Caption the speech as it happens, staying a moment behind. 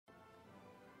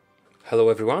Hello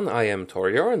everyone, I am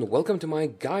Taureor and welcome to my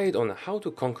guide on how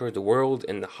to conquer the world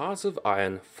in the Hearts of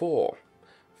Iron 4.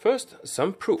 First,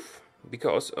 some proof,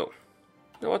 because, you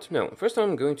know what, no, first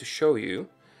I'm going to show you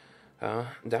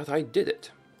that I did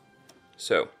it.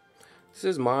 So, this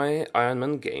is my Iron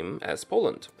Man game as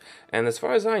Poland, and as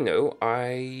far as I know,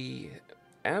 I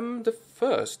am the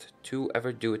first to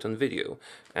ever do it on video,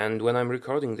 and when I'm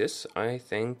recording this, I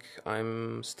think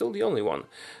I'm still the only one.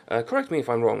 Correct me if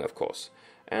I'm wrong, of course.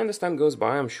 And as time goes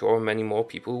by, I'm sure many more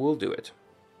people will do it.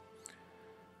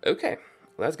 Okay,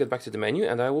 let's get back to the menu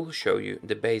and I will show you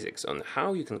the basics on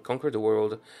how you can conquer the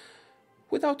world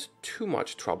without too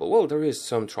much trouble. Well, there is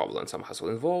some trouble and some hassle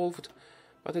involved,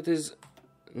 but it is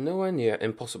nowhere near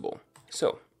impossible.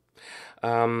 So,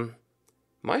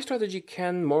 my strategy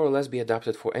can more or less be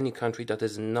adapted for any country that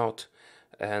is not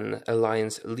an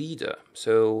alliance leader.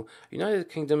 So, United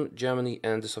Kingdom, Germany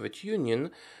and the Soviet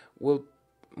Union will,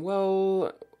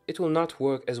 well, it will not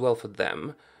work as well for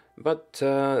them, but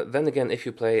then again, if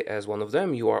you play as one of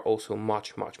them, you are also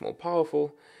much more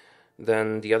powerful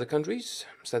than the other countries,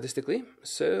 statistically,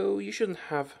 so you shouldn't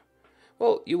have,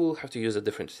 well, you will have to use a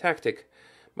different tactic,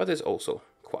 but it's also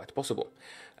quite possible.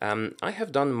 I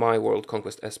have done my world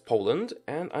conquest as Poland,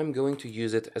 and I'm going to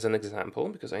use it as an example,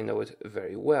 because I know it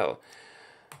very well.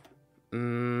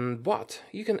 But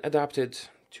you can adapt it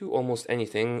to almost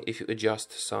anything if you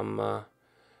adjust some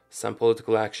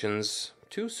political actions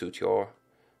to suit your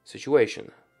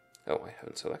situation. Oh, I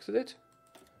haven't selected it.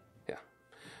 Yeah,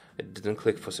 it didn't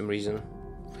click for some reason.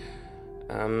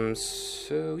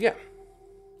 So yeah.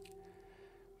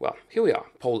 Well, here we are,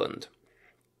 Poland.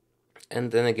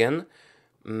 And then again,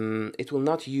 it will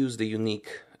not use the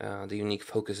unique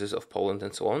focuses of Poland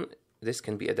and so on. This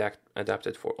can be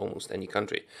adapted for almost any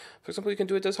country. For example, you can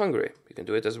do it as Hungary, you can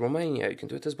do it as Romania, you can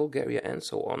do it as Bulgaria, and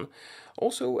so on.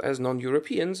 Also as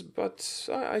non-Europeans, but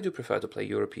I do prefer to play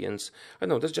Europeans. I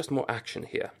know, there's just more action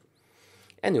here.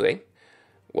 Anyway,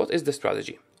 what is the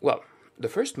strategy? Well, the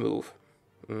first move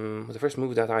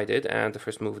that I did, and the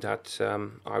first move that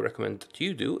I recommend that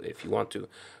you do if you want to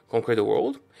conquer the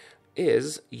world,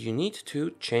 is you need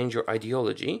to change your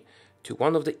ideology to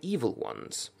one of the evil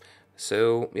ones.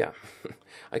 So yeah,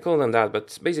 I call them that,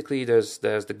 but basically there's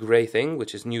the grey thing,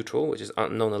 which is neutral, which is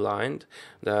non-aligned.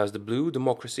 There's the blue,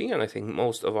 democracy, and I think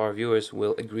most of our viewers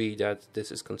will agree that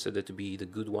this is considered to be the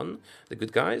good one, the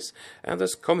good guys. And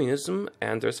there's communism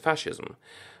and there's fascism.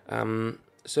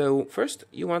 So first,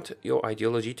 you want your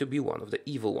ideology to be one of the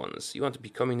evil ones. You want to be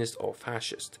communist or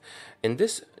fascist. In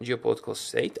this geopolitical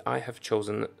state, I have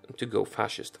chosen to go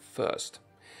fascist first.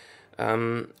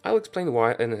 I'll explain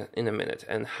why in a minute.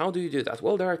 And how do you do that?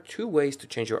 Well, there are two ways to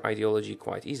change your ideology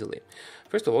quite easily.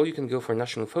 First of all, you can go for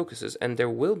national focuses, and there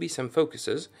will be some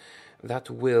focuses that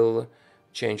will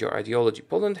change your ideology.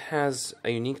 Poland has a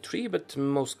unique tree, but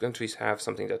most countries have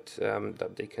something that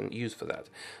that they can use for that.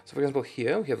 So, for example,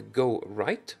 here we have go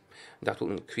right. That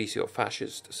will increase your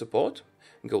fascist support.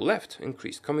 Go left,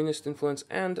 increased communist influence,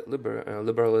 and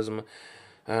liberalism,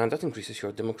 and that increases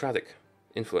your democratic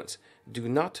influence. Do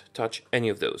not touch any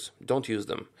of those. Don't use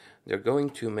them. They're going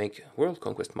to make world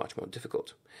conquest much more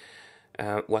difficult.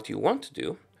 What you want to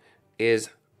do is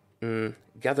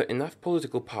gather enough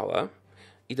political power,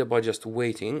 either by just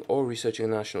waiting or researching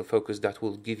a national focus that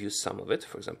will give you some of it,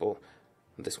 for example,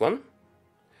 this one.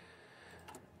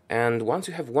 And once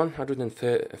you have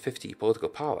 150 political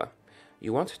power,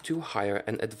 you want to hire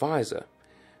an advisor,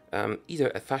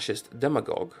 either a fascist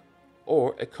demagogue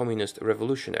or a communist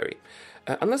revolutionary.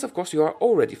 Unless, of course, you are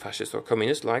already fascist or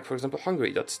communist, like, for example,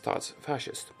 Hungary, that starts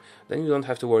fascist. Then you don't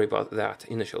have to worry about that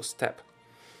initial step.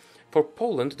 For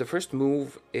Poland, the first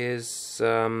move is,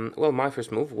 well, my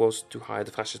first move was to hire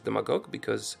the fascist demagogue,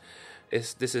 because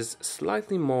this is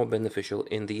slightly more beneficial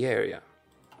in the area.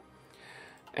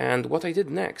 And what I did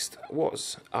next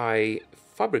was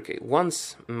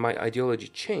once my ideology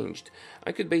changed,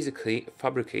 I could basically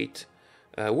fabricate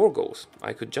war goals.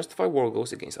 I could justify war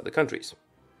goals against other countries.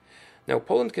 Now,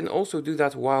 Poland can also do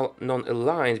that while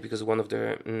non-aligned, because one of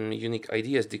their unique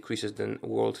ideas decreases the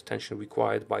world tension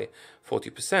required by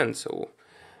 40%. So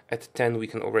at 10 we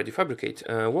can already fabricate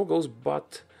war goals,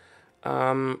 but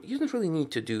you don't really need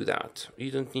to do that.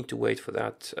 You don't need to wait for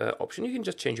that option. You can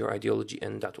just change your ideology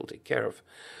and that will take care of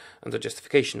the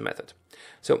justification method.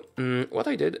 So what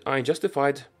I did, I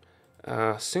justified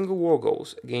single war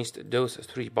goals against those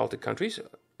three Baltic countries,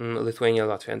 Lithuania,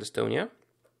 Latvia and Estonia,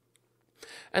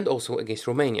 and also against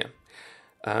Romania.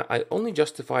 I only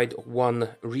justified one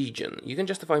region. You can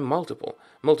justify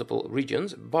multiple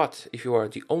regions, but if you are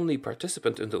the only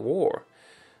participant in the war,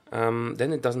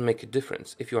 then it doesn't make a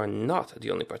difference. If you are not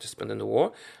the only participant in the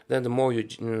war, then the more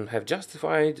you have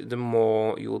justified, the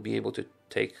more you will be able to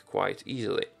take quite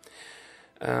easily.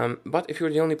 But if you're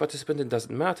the only participant, it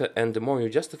doesn't matter, and the more you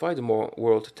justify, the more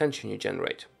world tension you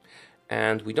generate.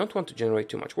 And we don't want to generate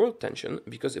too much world tension,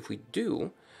 because if we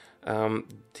do,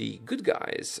 the good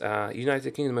guys,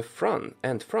 United Kingdom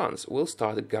and France, will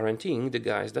start guaranteeing the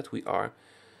guys that we are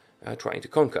trying to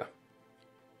conquer.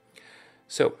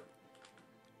 So,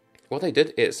 what I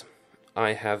did is,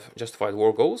 I have justified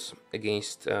war goals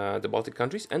against the Baltic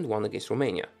countries and one against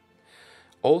Romania,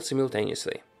 all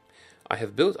simultaneously. I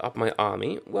have built up my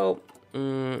army. Well,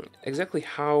 exactly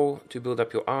how to build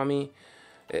up your army,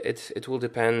 it will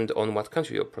depend on what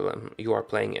country you are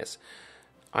playing as.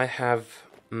 I have,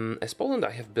 as Poland,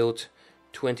 I have built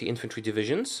 20 infantry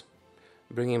divisions,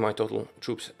 bringing my total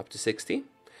troops up to 60,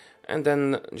 and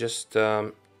then just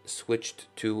switched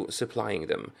to supplying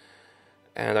them,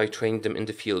 and I trained them in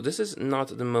the field. This is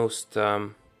not the most.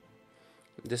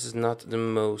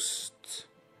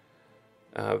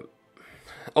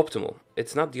 Optimal.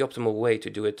 It's not the optimal way to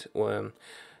do it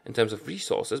in terms of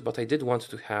resources, but I did want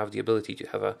to have the ability to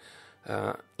have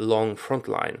a long front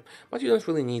line. But you don't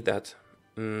really need that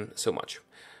so much.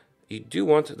 You do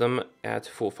want them at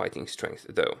full fighting strength,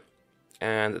 though.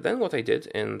 And then what I did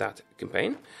in that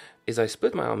campaign is I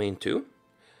split my army in two,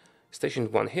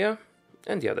 stationed one here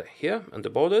and the other here on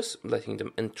the borders, letting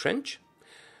them entrench.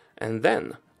 And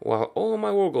then, while all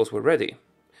my war goals were ready,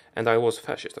 and I was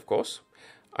fascist, of course,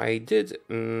 I did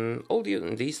all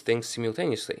these things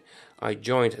simultaneously. I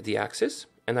joined the Axis,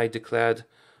 and I declared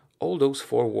all those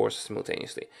 4 wars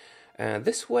simultaneously.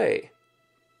 This way,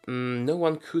 no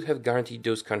one could have guaranteed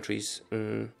those countries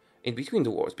in between the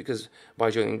wars, because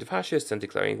by joining the fascists and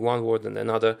declaring one war and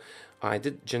another, I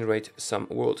did generate some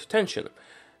world tension.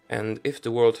 And if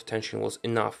the world tension was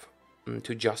enough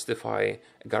to justify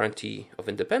a guarantee of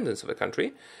independence of a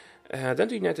country, then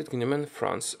the United Kingdom and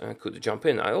France could jump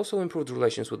in. I also improved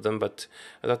relations with them, but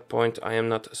at that point I am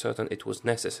not certain it was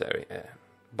necessary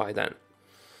by then.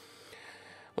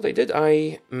 What I did,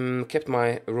 I kept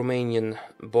my Romanian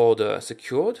border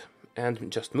secured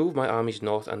and just moved my armies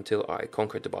north until I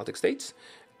conquered the Baltic states,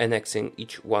 annexing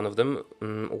each one of them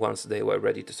once they were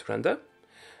ready to surrender.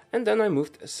 And then I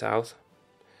moved south,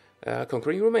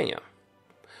 conquering Romania.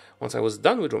 Once I was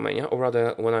done with Romania, or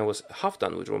rather when I was half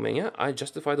done with Romania, I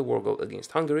justified the war goal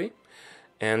against Hungary,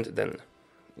 and then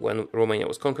when Romania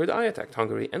was conquered, I attacked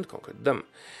Hungary and conquered them.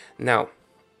 Now,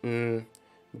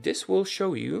 this will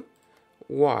show you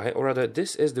why, or rather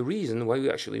this is the reason why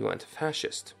we actually went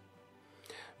fascist.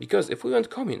 Because if we went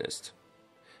communist,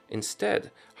 instead,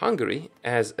 Hungary,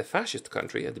 as a fascist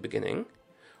country at the beginning,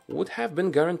 would have been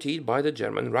guaranteed by the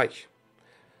German Reich.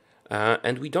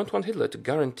 And we don't want Hitler to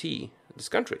guarantee this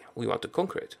country. We want to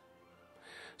conquer it.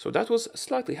 So that was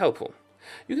slightly helpful.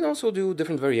 You can also do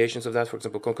different variations of that. For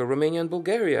example, conquer Romania and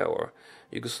Bulgaria, or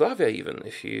Yugoslavia even,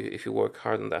 if you work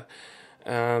hard on that.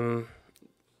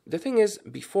 The thing is,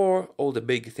 before all the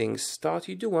big things start,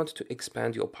 you do want to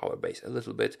expand your power base a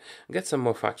little bit, get some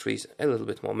more factories, a little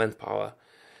bit more manpower,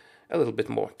 a little bit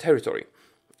more territory.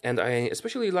 And I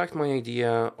especially liked my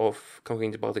idea of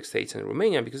conquering the Baltic states and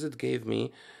Romania because it gave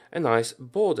me a nice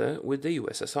border with the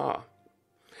USSR.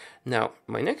 Now,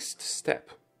 my next step,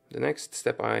 the next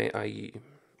step I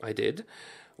did,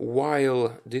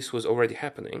 while this was already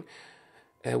happening,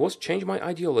 was change my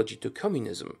ideology to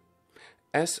communism.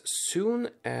 As soon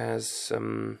as...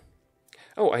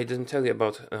 I didn't tell you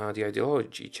about the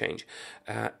ideology change.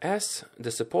 As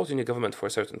the support in your government for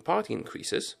a certain party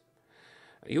increases,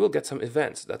 you will get some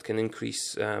events that can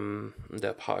increase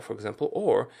their power, for example,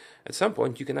 or at some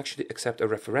point you can actually accept a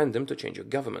referendum to change your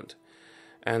government.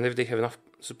 And if they have enough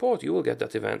support, you will get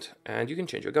that event and you can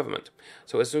change your government.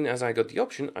 So as soon as I got the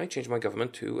option, I changed my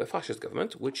government to a fascist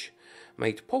government, which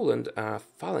made Poland a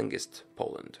Falangist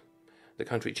Poland. The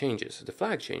country changes, the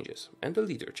flag changes, and the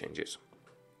leader changes.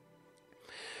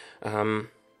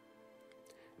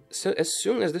 So as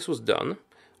soon as this was done,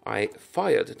 I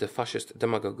fired the fascist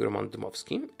demagogue Roman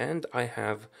Dmowski, and I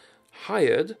have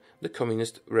hired the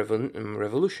communist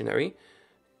revolutionary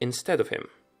instead of him.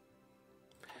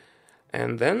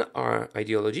 And then our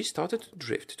ideology started to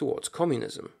drift towards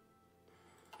communism.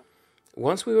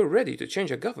 Once we were ready to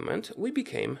change our government, we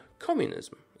became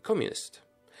communist.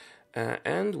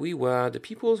 And we were the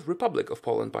People's Republic of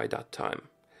Poland by that time.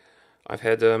 I've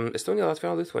had Estonia,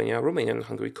 Latvia, Lithuania, Romania, and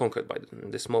Hungary conquered by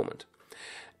this moment.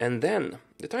 And then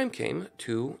the time came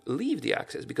to leave the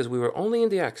Axis, because we were only in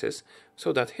the Axis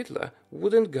so that Hitler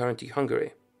wouldn't guarantee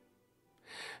Hungary.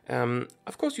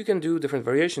 Of course, you can do different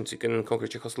variations. You can conquer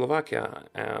Czechoslovakia,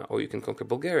 or you can conquer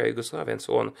Bulgaria, Yugoslavia, and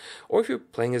so on. Or if you're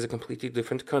playing as a completely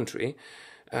different country,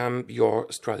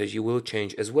 your strategy will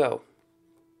change as well.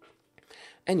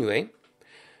 Anyway,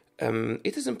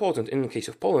 it is important in the case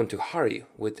of Poland to hurry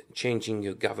with changing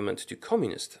your government to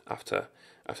communist after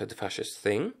the fascist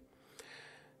thing,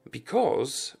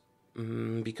 because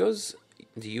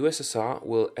the USSR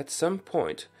will at some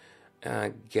point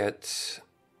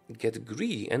get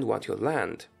greedy and want your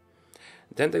land.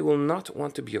 Then they will not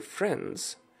want to be your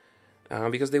friends,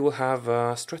 because they will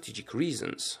have strategic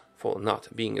reasons for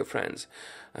not being your friends.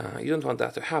 You don't want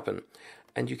that to happen,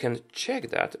 and you can check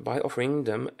that by offering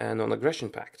them a non-aggression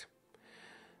pact.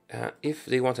 If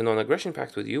they want a non-aggression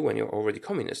pact with you when you're already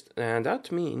communist, and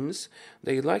that means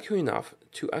they like you enough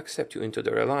to accept you into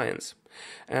their alliance.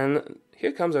 And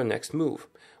here comes our next move.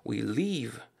 We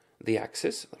leave the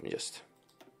Axis. Let me just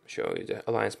show you the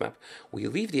alliance map. We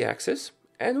leave the Axis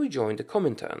and we join the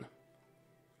Comintern.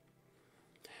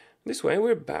 This way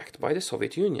we're backed by the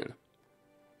Soviet Union.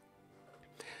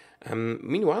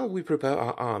 Meanwhile, we prepare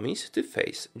our armies to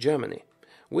face Germany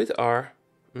with our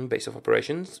base of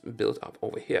operations built up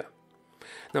over here.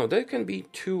 Now, there can be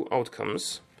two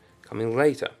outcomes coming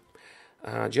later.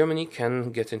 Germany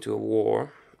can get into a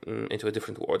war, into a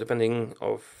different war, depending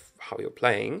of how you're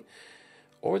playing,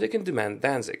 or they can demand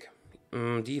Danzig,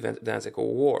 the event Danzig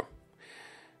War.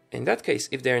 In that case,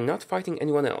 if they're not fighting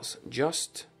anyone else,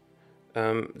 just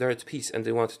they're at peace and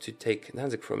they want to take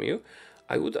Danzig from you,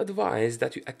 I would advise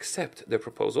that you accept their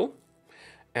proposal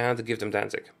and give them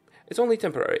Danzig. It's only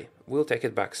temporary. We'll take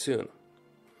it back soon.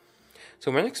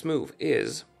 So my next move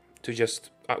is to just,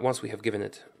 once we have given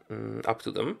it up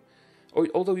to them,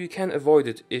 although you can avoid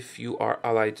it if you are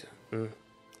allied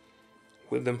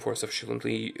with them for a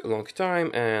sufficiently long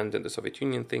time and then the Soviet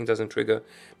Union thing doesn't trigger,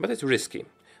 but it's risky.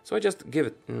 So I just give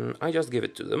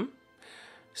it to them,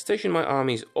 station my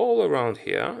armies all around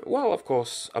here, while of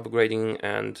course upgrading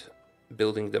and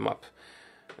building them up,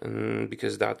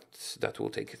 because that will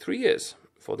take 3 years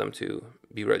for them to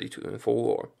be ready for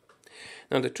war.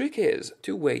 Now the trick is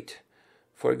to wait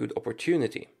for a good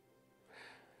opportunity.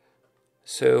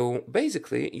 So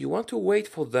basically you want to wait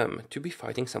for them to be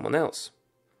fighting someone else.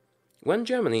 When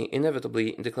Germany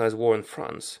inevitably declares war on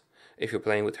France, if you're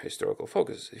playing with historical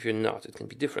focus, if you're not, it can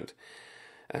be different.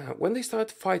 When they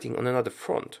start fighting on another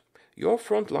front, your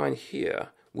front line here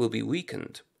will be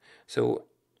weakened. So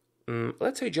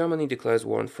let's say Germany declares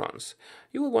war on France.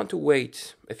 You will want to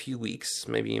wait a few weeks,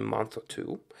 maybe a month or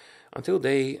two, until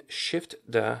they shift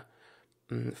the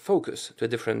focus to a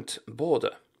different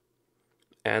border.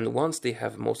 And once they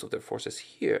have most of their forces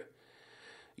here,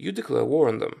 you declare war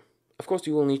on them. Of course,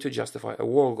 you will need to justify a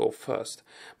war goal first,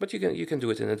 but you can do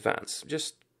it in advance.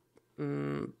 Just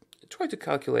try to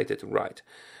calculate it right.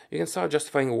 You can start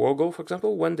justifying a war goal, for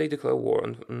example, when they declare war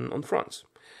on France.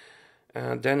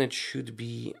 Then it should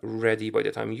be ready by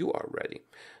the time you are ready.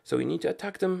 So you need to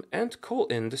attack them and call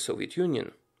in the Soviet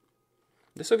Union.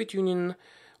 The Soviet Union,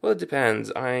 well, it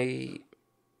depends. I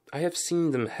have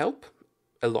seen them help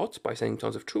a lot by sending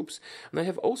tons of troops, and I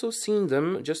have also seen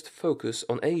them just focus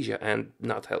on Asia and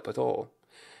not help at all.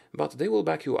 But they will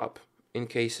back you up in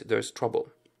case there's trouble.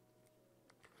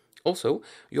 Also,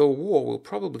 your war will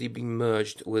probably be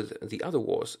merged with the other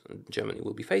wars Germany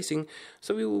will be facing,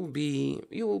 so you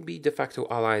will be de facto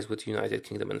allies with United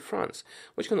Kingdom and France,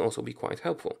 which can also be quite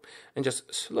helpful, and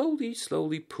just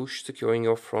slowly push securing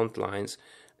your front lines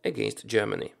against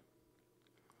Germany.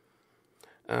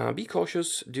 Be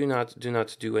cautious, do not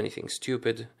do anything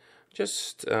stupid,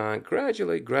 just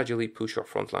gradually push your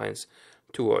front lines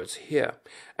towards here.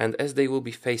 And as they will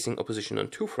be facing opposition on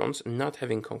two fronts, not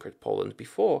having conquered Poland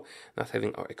before, not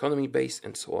having our economy base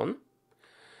and so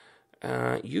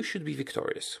on, you should be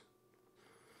victorious.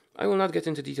 I will not get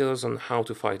into details on how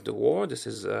to fight the war. This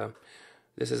is a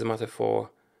matter for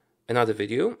another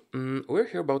video.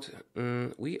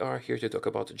 We are here to talk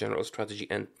about general strategy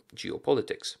and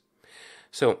geopolitics.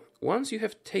 So once you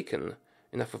have taken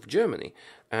enough of Germany,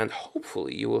 and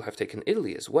hopefully you will have taken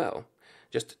Italy as well,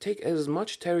 just take as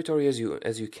much territory as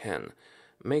you can.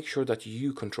 Make sure that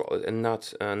you control it and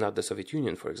not the Soviet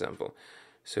Union, for example.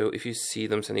 So if you see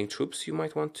them sending troops, you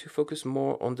might want to focus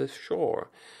more on the shore,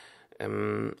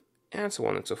 and so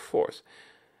on and so forth.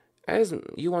 As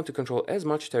you want to control as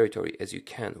much territory as you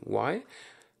can. Why?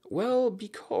 Well,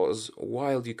 because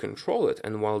while you control it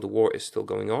and while the war is still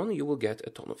going on, you will get a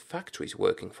ton of factories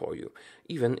working for you,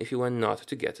 even if you were not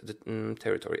to get the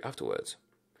territory afterwards.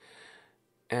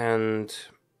 And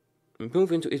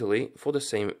move into Italy for the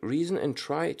same reason and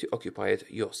try to occupy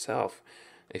it yourself,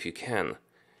 if you can,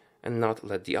 and not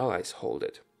let the Allies hold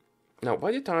it. Now,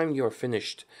 by the time you are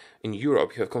finished in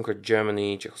Europe, you have conquered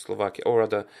Germany, Czechoslovakia, or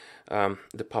rather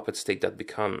the puppet state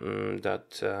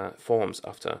that forms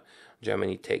after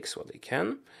Germany takes what they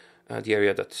can, the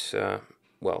area that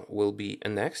will be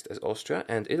annexed as Austria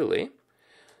and Italy,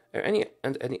 any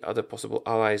other possible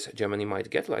allies Germany might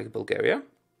get, like Bulgaria.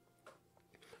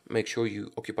 Make sure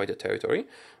you occupy the territory.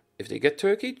 If they get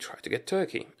Turkey, try to get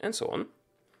Turkey, and so on.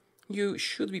 You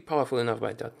should be powerful enough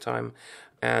by that time,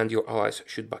 and your allies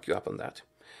should back you up on that.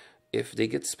 If they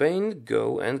get Spain,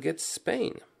 go and get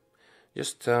Spain.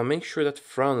 Just make sure that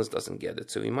France doesn't get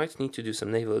it, so you might need to do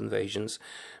some naval invasions,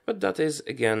 but that is,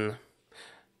 again,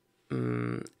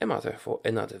 a matter for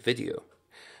another video.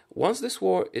 Once this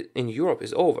war in Europe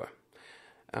is over,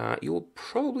 you will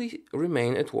probably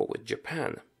remain at war with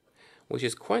Japan, which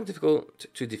is quite difficult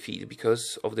to defeat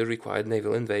because of the required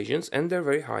naval invasions and their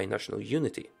very high national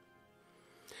unity.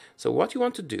 So what you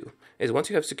want to do is, once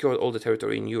you have secured all the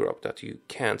territory in Europe that you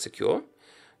can secure,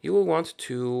 you will want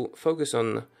to focus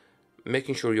on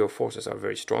making sure your forces are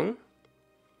very strong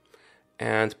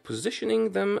and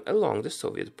positioning them along the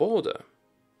Soviet border.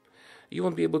 You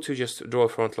won't be able to just draw a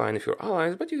front line if you're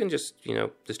allies, but you can just,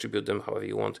 distribute them however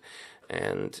you want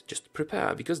and just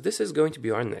prepare, because this is going to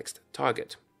be our next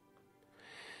target.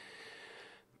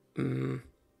 And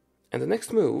the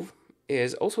next move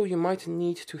is also, you might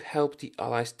need to help the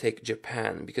allies take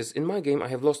Japan, because in my game I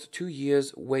have lost 2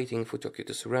 years waiting for Tokyo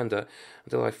to surrender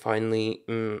until I finally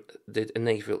did a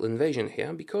naval invasion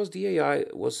here, because the AI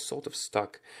was sort of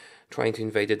stuck trying to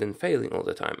invade it and failing all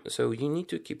the time. So you need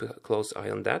to keep a close eye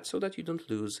on that so that you don't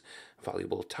lose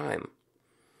valuable time.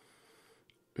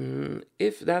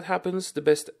 If that happens, the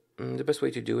best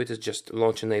way to do it is just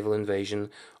launch a naval invasion,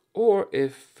 or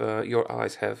if your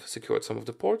allies have secured some of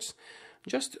the ports,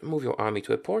 just move your army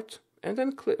to a port and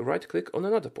then right-click on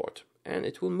another port, and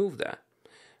it will move there.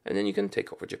 And then you can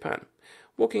take over Japan.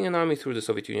 Walking an army through the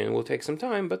Soviet Union will take some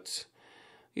time, but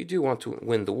you do want to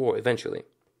win the war eventually.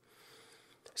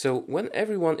 So when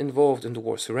everyone involved in the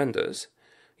war surrenders,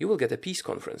 you will get a peace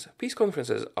conference. Peace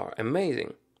conferences are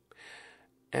amazing.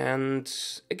 And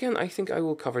again, I think I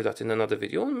will cover that in another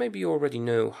video, and maybe you already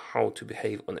know how to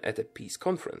behave at a peace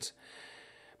conference.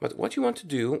 But what you want to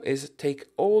do is take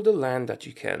all the land that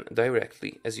you can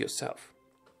directly as yourself.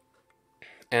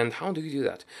 And how do you do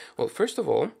that? Well, first of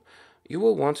all, you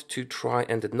will want to try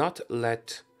and not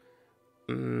let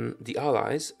the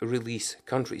Allies release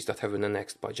countries that have been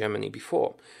annexed by Germany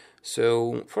before.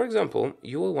 So, for example,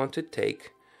 you will want to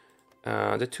take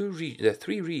the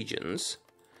 3 regions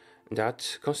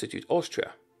that constitute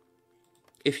Austria,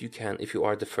 if you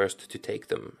are the first to take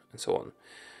them, and so on,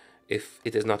 if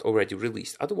it is not already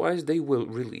released. Otherwise, they will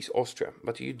release Austria,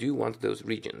 but you do want those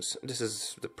regions. This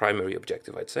is the primary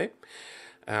objective, I'd say.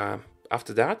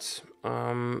 After that,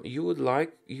 you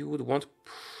would want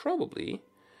probably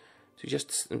to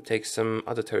just take some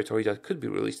other territory that could be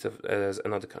released as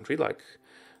another country, like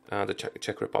the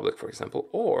Czech Republic, for example,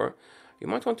 or you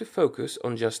might want to focus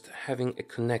on just having a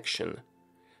connection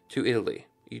to Italy.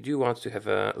 You do want to have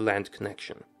a land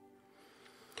connection.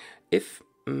 If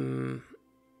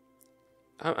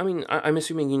I'm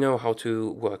assuming you know how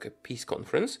to work a peace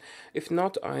conference. If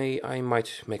not, I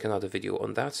might make another video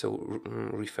on that, so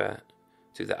refer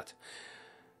to that.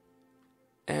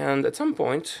 And at some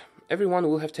point, everyone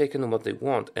will have taken what they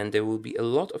want, and there will be a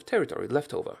lot of territory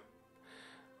left over.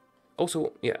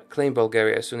 Also, claim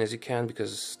Bulgaria as soon as you can,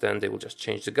 because then they will just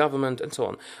change the government and so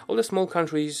on. All the small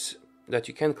countries that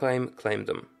you can claim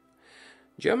them.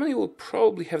 Germany will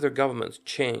probably have their government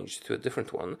changed to a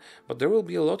different one, but there will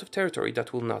be a lot of territory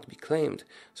that will not be claimed.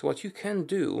 So what you can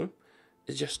do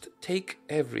is just take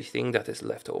everything that is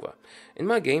left over. In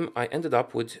my game, I ended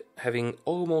up with having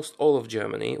almost all of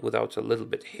Germany without a little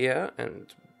bit here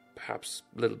and perhaps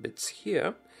little bits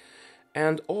here,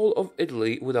 and all of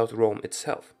Italy without Rome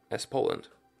itself, as Poland.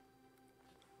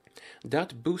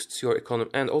 That boosts your economy,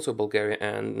 and also Bulgaria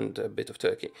and a bit of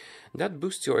Turkey. That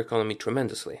boosts your economy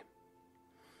tremendously.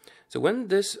 So when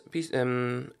this piece,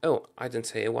 I didn't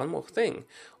say one more thing.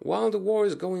 While the war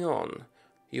is going on,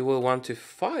 you will want to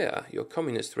fire your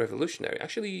communist revolutionary.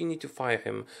 Actually, you need to fire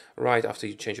him right after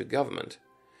you change your government.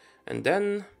 And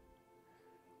then,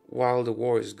 while the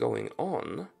war is going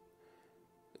on,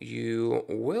 you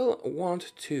will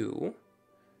want to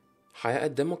hire a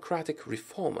democratic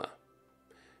reformer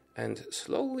and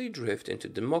slowly drift into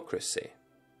democracy.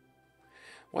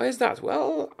 Why is that?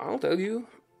 Well, I'll tell you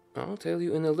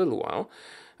in a little while.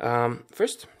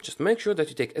 First, just make sure that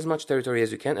you take as much territory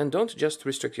as you can, and don't just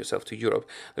restrict yourself to Europe.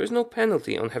 There is no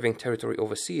penalty on having territory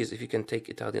overseas if you can take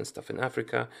Italian stuff in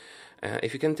Africa.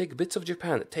 If you can take bits of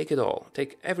Japan, take it all.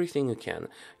 Take everything you can.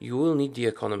 You will need the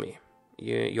economy.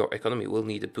 your economy will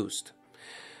need a boost.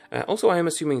 Also, I am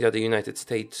assuming that the United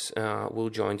States will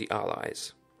join the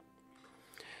Allies.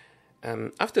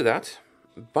 After that,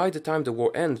 by the time the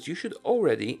war ends, you should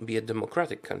already be a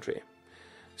democratic country.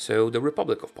 So, the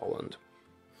Republic of Poland.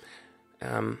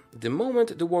 The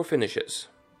moment the war finishes,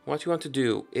 what you want to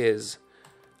do is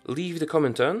leave the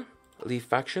Comintern, leave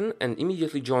faction, and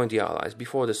immediately join the Allies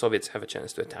before the Soviets have a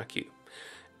chance to attack you.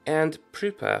 And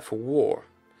prepare for war.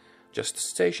 Just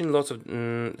station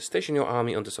your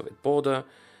army on the Soviet border,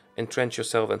 entrench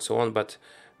yourself and so on, but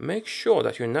make sure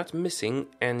that you're not missing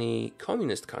any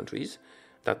communist countries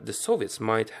that the Soviets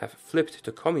might have flipped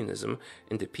to communism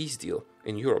in the peace deal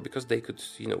in Europe, because they could,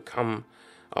 come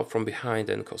up from behind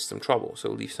and cause some trouble. So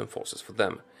leave some forces for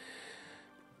them.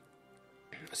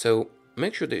 So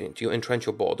make sure that you entrench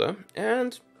your border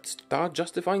and start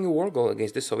justifying a war goal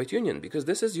against the Soviet Union, because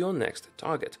this is your next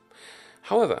target.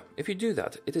 However, if you do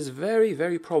that, it is very,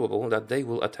 very probable that they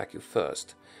will attack you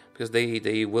first, because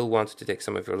they will want to take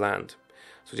some of your land.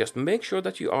 So just make sure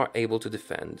that you are able to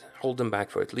defend, hold them back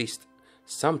for at least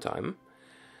some time.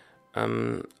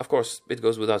 Of course, it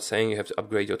goes without saying you have to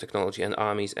upgrade your technology and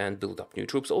armies and build up new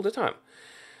troops all the time.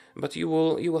 But you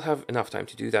will have enough time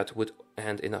to do that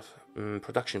and enough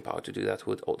production power to do that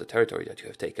with all the territory that you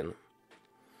have taken.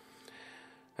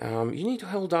 You need to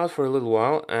hold out for a little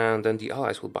while, and then the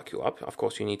Allies will back you up. Of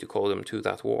course, you need to call them to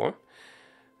that war.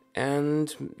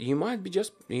 And you might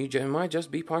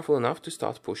just be powerful enough to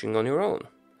start pushing on your own.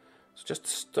 So just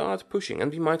start pushing and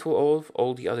be mindful of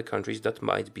all the other countries that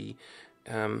might be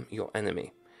your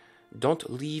enemy.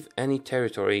 Don't leave any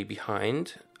territory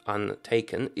behind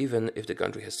untaken, even if the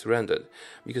country has surrendered.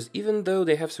 Because even though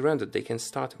they have surrendered, they can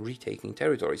start retaking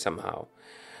territory somehow.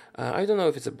 I don't know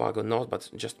if it's a bug or not, but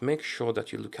just make sure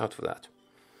that you look out for that.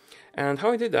 And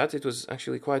how I did that, it was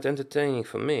actually quite entertaining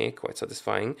for me, quite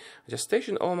satisfying. I just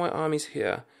stationed all my armies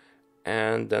here,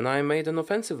 and then I made an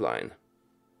offensive line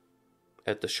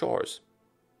at the shores.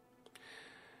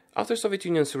 After Soviet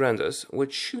Union surrenders,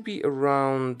 which should be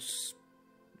around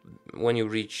when you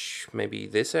reach maybe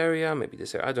this area,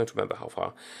 I don't remember how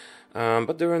far.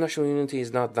 But the national unity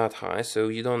is not that high, so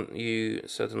you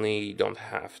certainly don't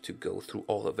have to go through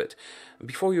all of it.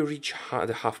 Before you reach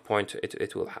the half point,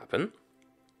 it will happen.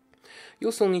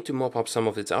 You'll still need to mop up some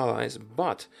of its allies,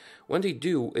 but when they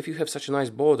do, if you have such a nice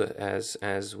border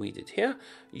as we did here,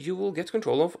 you will get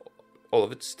control of all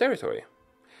of its territory.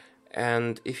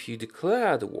 And if you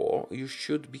declare the war, you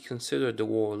should be considered the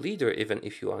war leader, even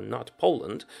if you are not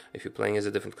Poland, if you're playing as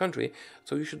a different country.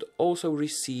 So you should also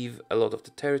receive a lot of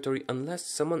the territory,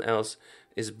 unless someone else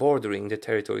is bordering the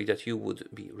territory that you would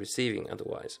be receiving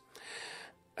otherwise.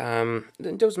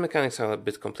 Those mechanics are a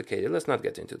bit complicated, let's not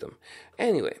get into them.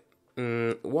 Anyway,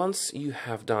 once you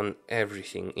have done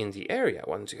everything in the area,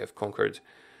 once you have conquered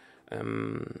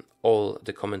all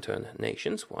the Comintern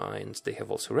nations, once they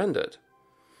have all surrendered,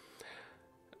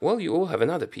 well, you will have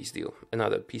another peace deal,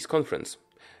 another peace conference.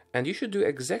 And you should do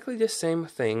exactly the same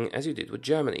thing as you did with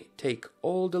Germany. Take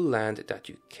all the land that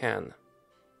you can.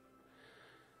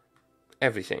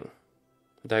 Everything.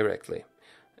 Directly.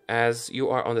 As you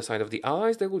are on the side of the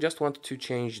Allies, they will just want to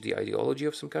change the ideology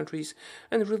of some countries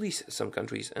and release some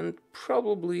countries. And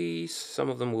probably some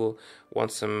of them will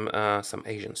want some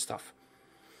Asian stuff.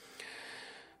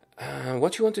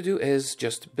 What you want to do is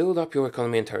just build up your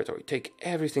economy and territory. Take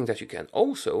everything that you can.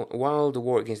 Also, while the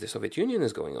war against the Soviet Union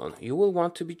is going on, you will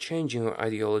want to be changing your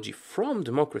ideology from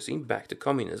democracy back to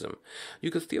communism.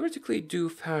 You could theoretically do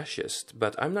fascist,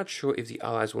 but I'm not sure if the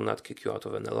Allies will not kick you out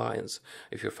of an alliance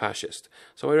if you're fascist.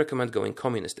 So I recommend going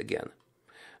communist again.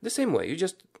 The same way, you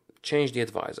just change the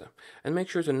advisor and make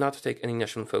sure to not take any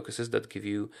national focuses that give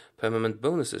you permanent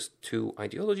bonuses to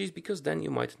ideologies, because then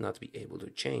you might not be able to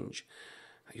change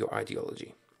your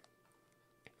ideology.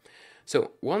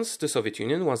 So, once the Soviet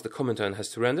Union, once the Comintern has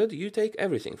surrendered, you take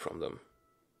everything from them.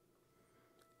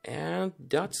 And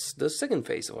that's the second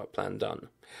phase of our plan done.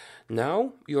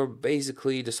 Now, you're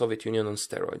basically the Soviet Union on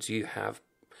steroids. You have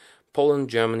Poland,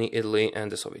 Germany, Italy,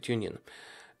 and the Soviet Union.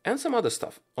 And some other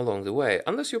stuff along the way,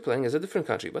 unless you're playing as a different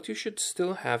country, but you should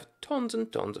still have tons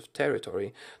and tons of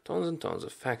territory, tons and tons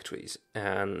of factories,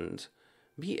 and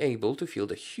be able to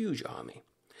field a huge army.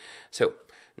 So,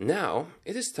 now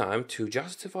it is time to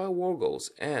justify war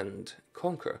goals and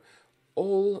conquer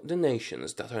all the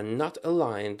nations that are not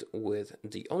aligned with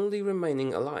the only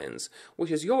remaining alliance, which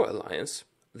is your alliance,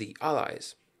 the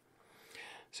Allies.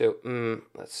 So,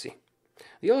 let's see.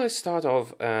 The Allies start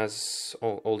off as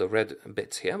all the red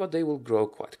bits here, but they will grow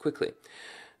quite quickly.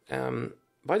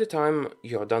 By the time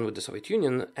you're done with the Soviet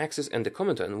Union, Axis and the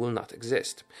Comintern will not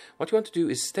exist. What you want to do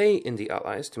is stay in the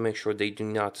Allies to make sure they do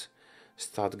not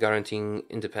start guaranteeing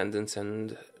independence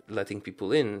and letting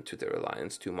people into their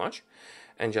alliance too much,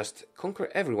 and just conquer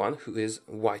everyone who is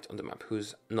white on the map,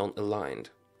 who's non-aligned.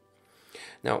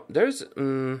 Now, there's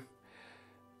you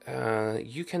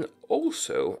can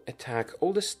also attack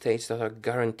all the states that are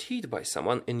guaranteed by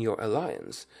someone in your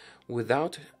alliance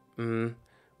without the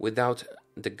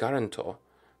guarantor,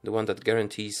 the one that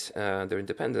guarantees their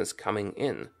independence, coming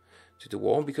in to the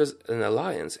war, because an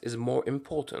alliance is more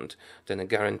important than a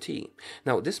guarantee.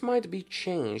 Now, this might be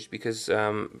changed because,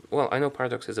 well, I know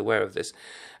Paradox is aware of this.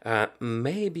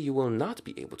 Maybe you will not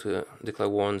be able to declare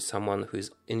war on someone who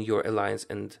is in your alliance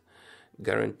and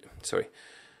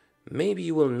maybe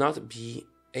you will not be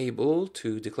able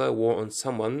to declare war on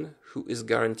someone who is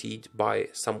guaranteed by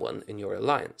someone in your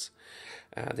alliance.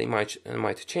 They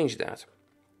might change that.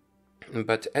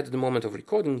 But at the moment of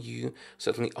recording, you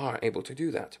certainly are able to do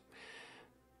that.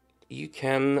 You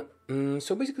can,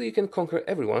 so basically you can conquer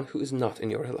everyone who is not in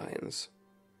your alliance.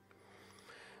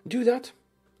 Do that,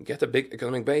 get a big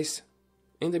economic base.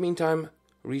 In the meantime,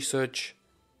 research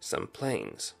some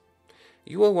planes.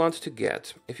 You will want to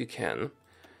get, if you can,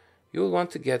 you will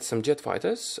want to get some jet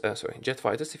fighters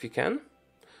if you can,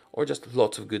 or just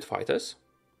lots of good fighters.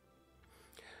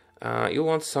 You'll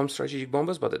want some strategic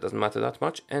bombers, but it doesn't matter that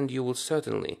much, and you will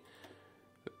certainly,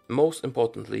 most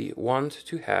importantly, want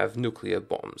to have nuclear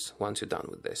bombs once you're done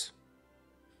with this.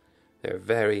 They're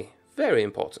very, very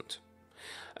important.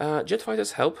 Jet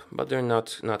fighters help, but they're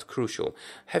not crucial.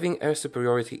 Having air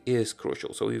superiority is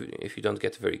crucial, so if you don't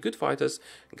get very good fighters,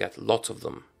 get lots of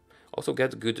them. Also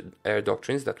get good air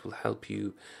doctrines that will help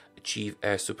you achieve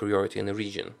air superiority in the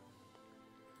region.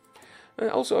 And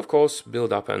also, of course,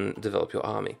 build up and develop your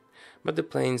army. But the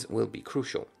planes will be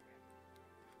crucial.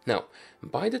 Now,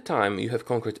 by the time you have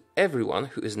conquered everyone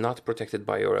who is not protected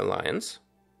by your alliance,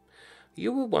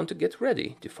 you will want to get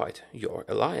ready to fight your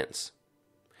alliance.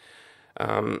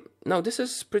 Now, this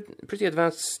is pretty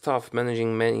advanced stuff,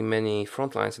 managing many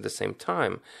front lines at the same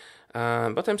time,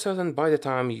 but I'm certain by the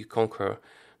time you conquer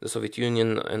the Soviet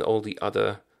Union and all the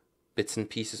other bits and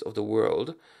pieces of the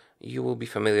world, you will be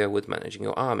familiar with managing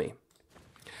your army.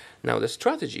 Now, the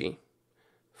strategy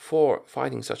for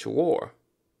fighting such a war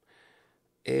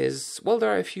is, well,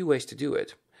 there are a few ways to do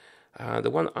it.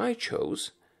 The one I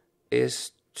chose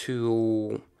is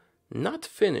to not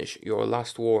finish your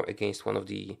last war against one of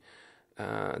the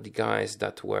guys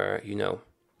that were,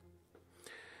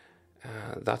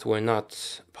 that were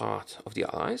not part of the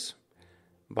Allies,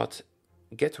 but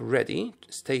get ready,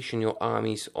 station your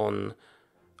armies on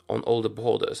all the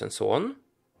borders and so on,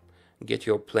 get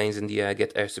your planes in the air,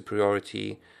 get air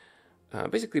superiority,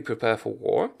 basically prepare for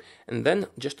war, and then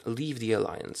just leave the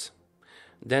alliance.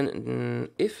 Then,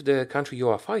 if the country you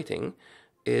are fighting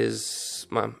is,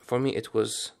 for me it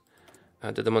was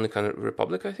the Dominican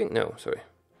Republic, I think, no, sorry.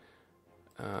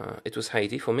 It was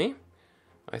Haiti for me.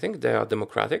 I think they are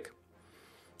democratic.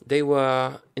 They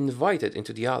were invited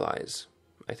into the Allies,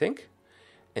 I think,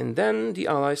 and then the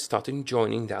Allies started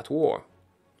joining that war,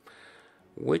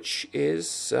 which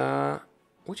is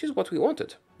what we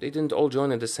wanted. They didn't all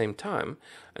join at the same time,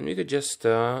 and we could just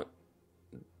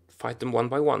fight them one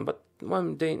by one. But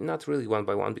not really one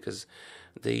by one, because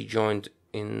they joined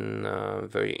in a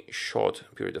very short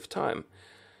period of time.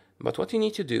 But what you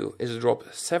need to do is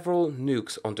drop several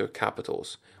nukes on their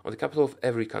capitals, on the capital of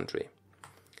every country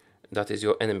that is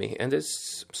your enemy, and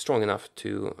it's strong enough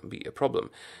to be a problem.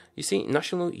 You see,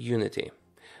 national unity.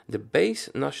 The base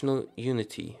national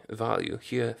unity value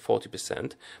here,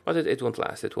 40%, but it won't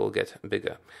last, it will get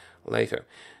bigger later.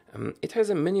 It has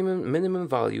a minimum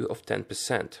value of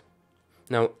 10%.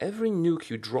 Now, every nuke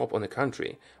you drop on a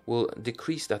country will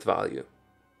decrease that value.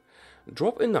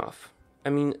 Drop enough,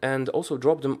 and also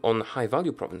drop them on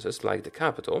high-value provinces like the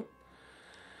capital,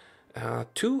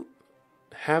 to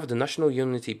have the national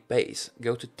unity base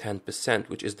go to 10%,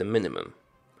 which is the minimum.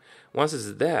 Once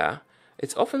it's there,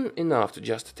 it's often enough to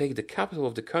just take the capital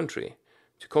of the country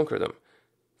to conquer them.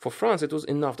 For France, it was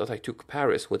enough that I took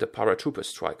Paris with a paratrooper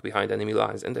strike behind enemy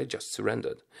lines, and I just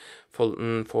surrendered.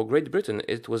 For Great Britain,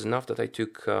 it was enough that I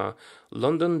took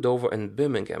London, Dover, and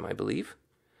Birmingham, I believe,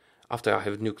 after I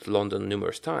have nuked London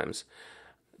numerous times,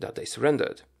 that they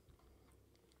surrendered.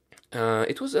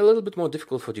 It was a little bit more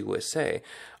difficult for the USA.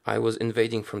 I was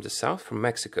invading from the south, from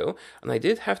Mexico, and I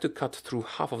did have to cut through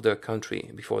half of their country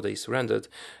before they surrendered,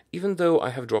 even though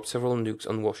I have dropped several nukes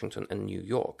on Washington and New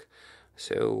York.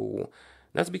 So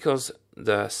that's because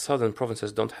the southern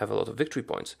provinces don't have a lot of victory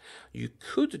points. You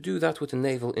could do that with a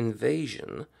naval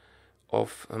invasion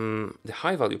of the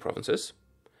high-value provinces,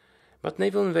 but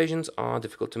naval invasions are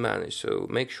difficult to manage, so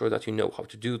make sure that you know how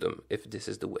to do them if this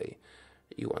is the way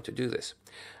you want to do this.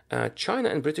 China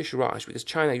and British Raj, because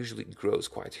China usually grows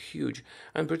quite huge,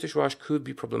 and British Raj could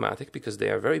be problematic because they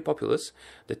are very populous,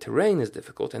 the terrain is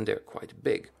difficult, and they're quite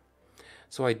big.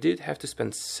 So I did have to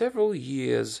spend several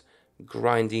years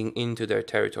grinding into their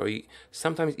territory,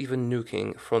 sometimes even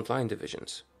nuking frontline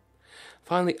divisions.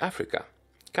 Finally, Africa.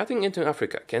 Cutting into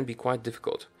Africa can be quite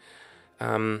difficult.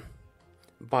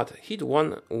 But heed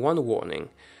one warning.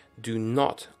 Do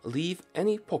not leave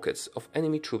any pockets of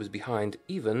enemy troops behind,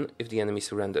 even if the enemy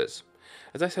surrenders.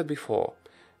 As I said before,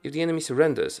 if the enemy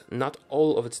surrenders, not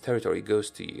all of its territory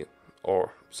goes to you,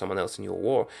 or someone else in your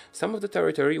war. Some of the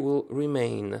territory will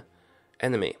remain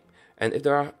enemy. And if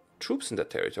there are troops in that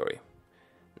territory,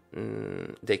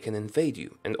 they can invade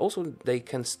you. And also they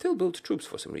can still build troops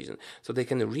for some reason, so they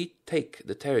can retake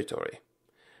the territory.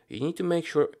 You need to make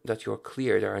sure that you're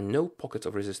clear there are no pockets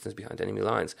of resistance behind enemy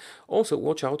lines. Also,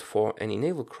 watch out for any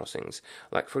naval crossings.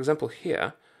 Like, for example,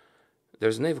 here,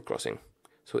 there's a naval crossing.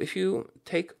 So if you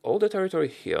take all the territory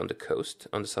here on the coast,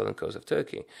 on the southern coast of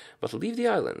Turkey, but leave the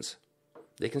islands,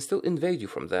 they can still invade you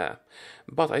from there.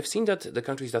 But I've seen that the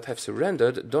countries that have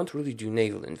surrendered don't really do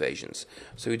naval invasions.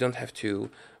 So you don't have to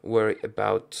worry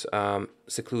about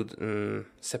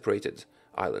separated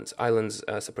islands,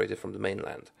 separated from the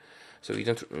mainland. So you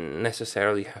don't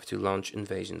necessarily have to launch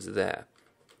invasions there.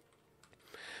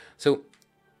 So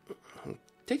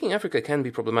taking Africa can be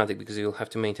problematic because you'll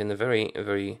have to maintain a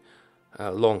very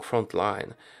long front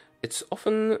line. It's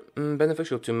often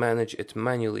beneficial to manage it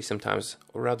manually sometimes,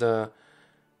 or rather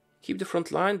keep the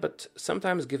front line, but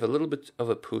sometimes give a little bit of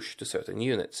a push to certain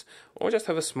units, or just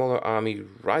have a smaller army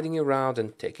riding around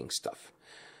and taking stuff.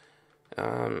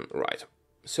 Right.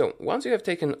 So once you have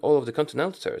taken all of the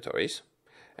continental territories,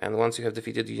 and once you have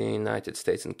defeated the United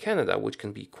States and Canada, which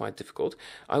can be quite difficult,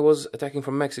 I was attacking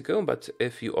from Mexico, but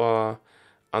if you are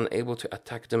unable to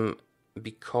attack them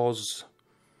because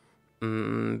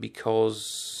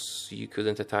you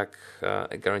couldn't attack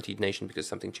a guaranteed nation because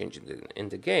something changed in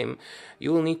the game,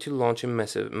 you will need to launch a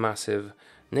massive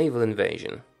naval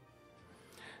invasion.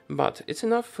 But it's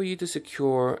enough for you to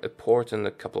secure a port and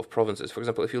a couple of provinces. For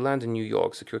example, if you land in New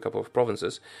York, secure a couple of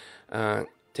provinces,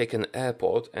 take an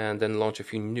airport, and then launch a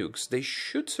few nukes, they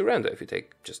should surrender if you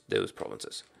take just those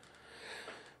provinces.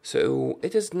 So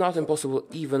it is not impossible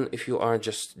even if you are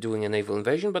just doing a naval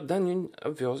invasion, but then you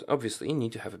obviously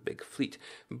need to have a big fleet.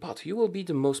 But you will be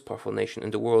the most powerful nation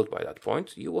in the world by that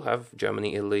point. You will have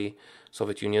Germany, Italy,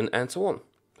 Soviet Union, and so on.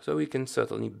 So you can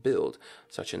certainly build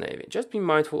such a navy. Just be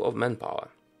mindful of manpower.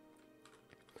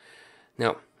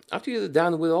 Now, after you're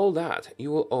done with all that,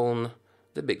 you will own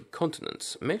the big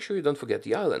continents. Make sure you don't forget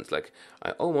the islands. Like,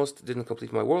 I almost didn't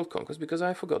complete my world conquest because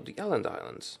I forgot the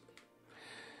islands.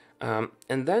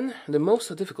 And then the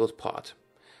most difficult part,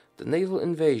 the naval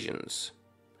invasions.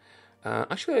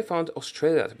 Actually, I found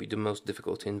Australia to be the most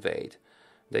difficult to invade.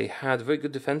 They had very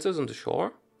good defenses on the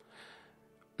shore.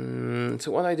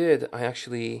 So what I did, I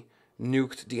actually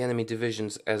nuked the enemy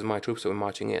divisions as my troops were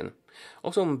marching in.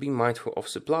 Also, be mindful of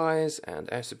supplies and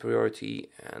air superiority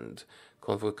and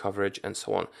convoy coverage and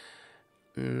so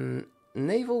on.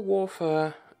 Naval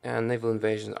warfare and naval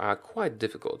invasions are quite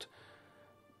difficult,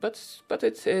 but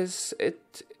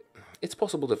it's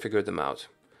possible to figure them out.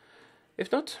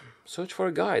 If not, search for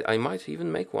a guide. I might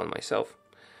even make one myself.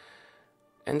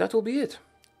 And that will be it.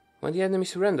 When the enemy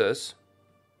surrenders,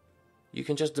 you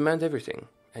can just demand everything,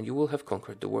 and you will have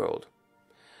conquered the world.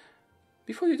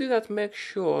 Before you do that, make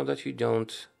sure that you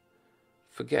don't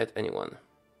forget anyone.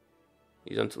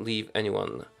 You don't leave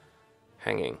anyone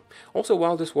hanging. Also,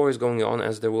 while this war is going on,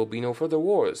 as there will be no further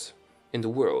wars in the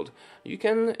world, you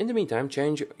can, in the meantime,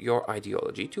 change your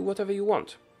ideology to whatever you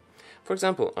want. For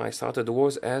example, I started the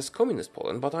wars as Communist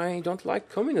Poland, but I don't like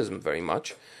communism very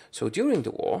much, so during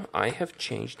the war I have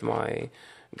changed my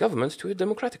government to a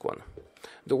democratic one.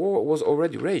 The war was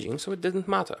already raging, so it didn't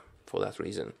matter for that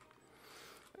reason.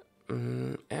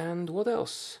 And what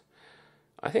else?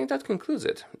 I think that concludes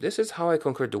it. This is how I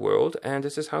conquered the world, and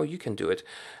this is how you can do it.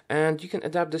 And you can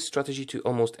adapt this strategy to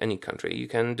almost any country. You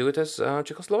can do it as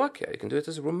Czechoslovakia, you can do it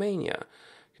as Romania,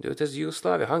 you can do it as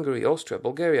Yugoslavia, Hungary, Austria,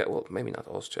 Bulgaria. Well, maybe not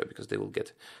Austria, because they will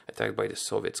get attacked by the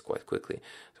Soviets quite quickly.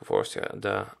 So for Austria,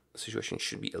 the situation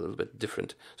should be a little bit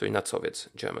different. Sorry, not Soviets,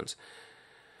 Germans.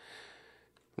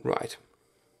 Right.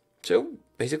 So,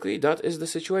 basically, that is the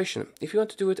situation. If you want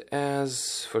to do it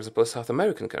as, for example, a South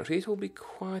American country, it will be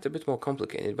quite a bit more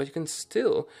complicated, but you can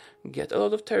still get a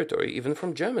lot of territory, even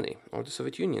from Germany or the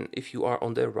Soviet Union, if you are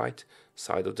on the right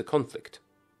side of the conflict.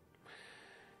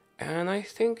 And I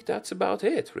think that's about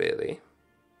it, really.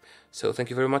 So thank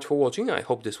you very much for watching. I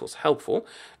hope this was helpful.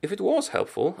 If it was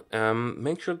helpful,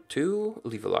 make sure to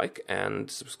leave a like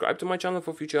and subscribe to my channel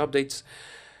for future updates.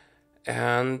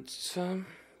 And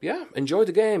yeah, enjoy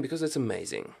the game because it's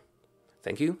amazing.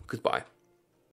 Thank you. Goodbye.